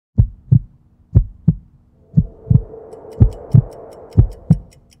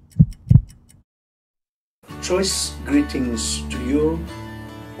choice greetings to you,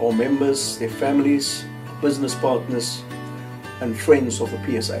 our members, their families, business partners, and friends of the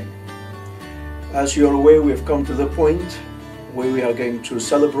PSA. As you are aware, we have come to the point where we are going to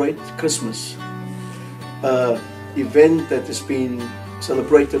celebrate Christmas, an event that has been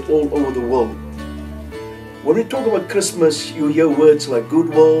celebrated all over the world. When we talk about Christmas, you hear words like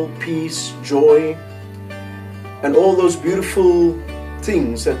goodwill, peace, joy, and all those beautiful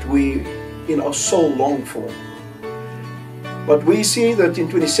things that we in our soul long for. But we see that in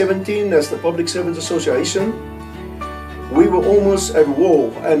 2017, as the Public Servants Association, we were almost at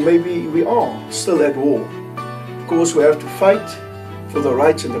war, and maybe we are still at war, because we have to fight for the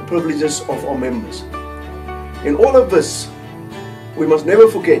rights and the privileges of our members. In all of this, we must never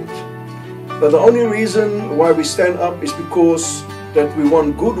forget that the only reason why we stand up is because that we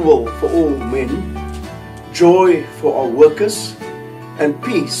want goodwill for all men, joy for our workers, and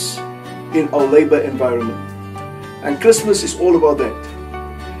peace in our labor environment. And Christmas is all about that.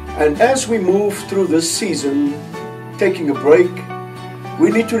 And as we move through this season, taking a break, we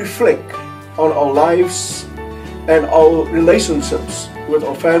need to reflect on our lives and our relationships with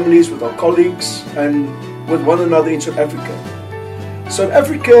our families, with our colleagues, and with one another in South Africa. South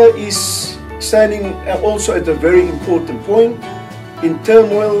Africa is standing also at a very important point, in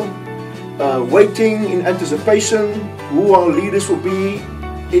turmoil, waiting in anticipation who our leaders will be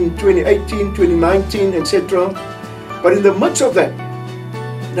in 2018, 2019, etc. But in the midst of that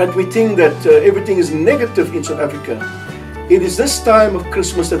we think that everything is negative in South Africa, it is this time of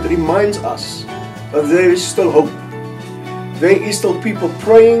Christmas that reminds us that there is still hope. There is still people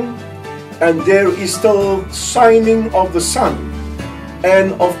praying, and there is still shining of the sun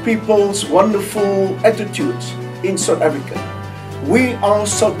and of people's wonderful attitudes in South Africa. We are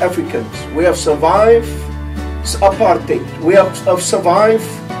South Africans. We have survived apartheid. We have survived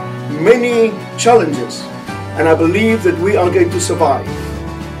many challenges, and I believe that we are going to survive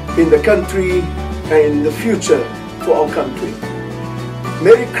in the country and in the future for our country.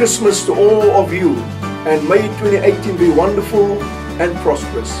 Merry Christmas to all of you, and may 2018 be wonderful and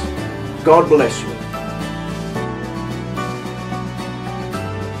prosperous. God bless you.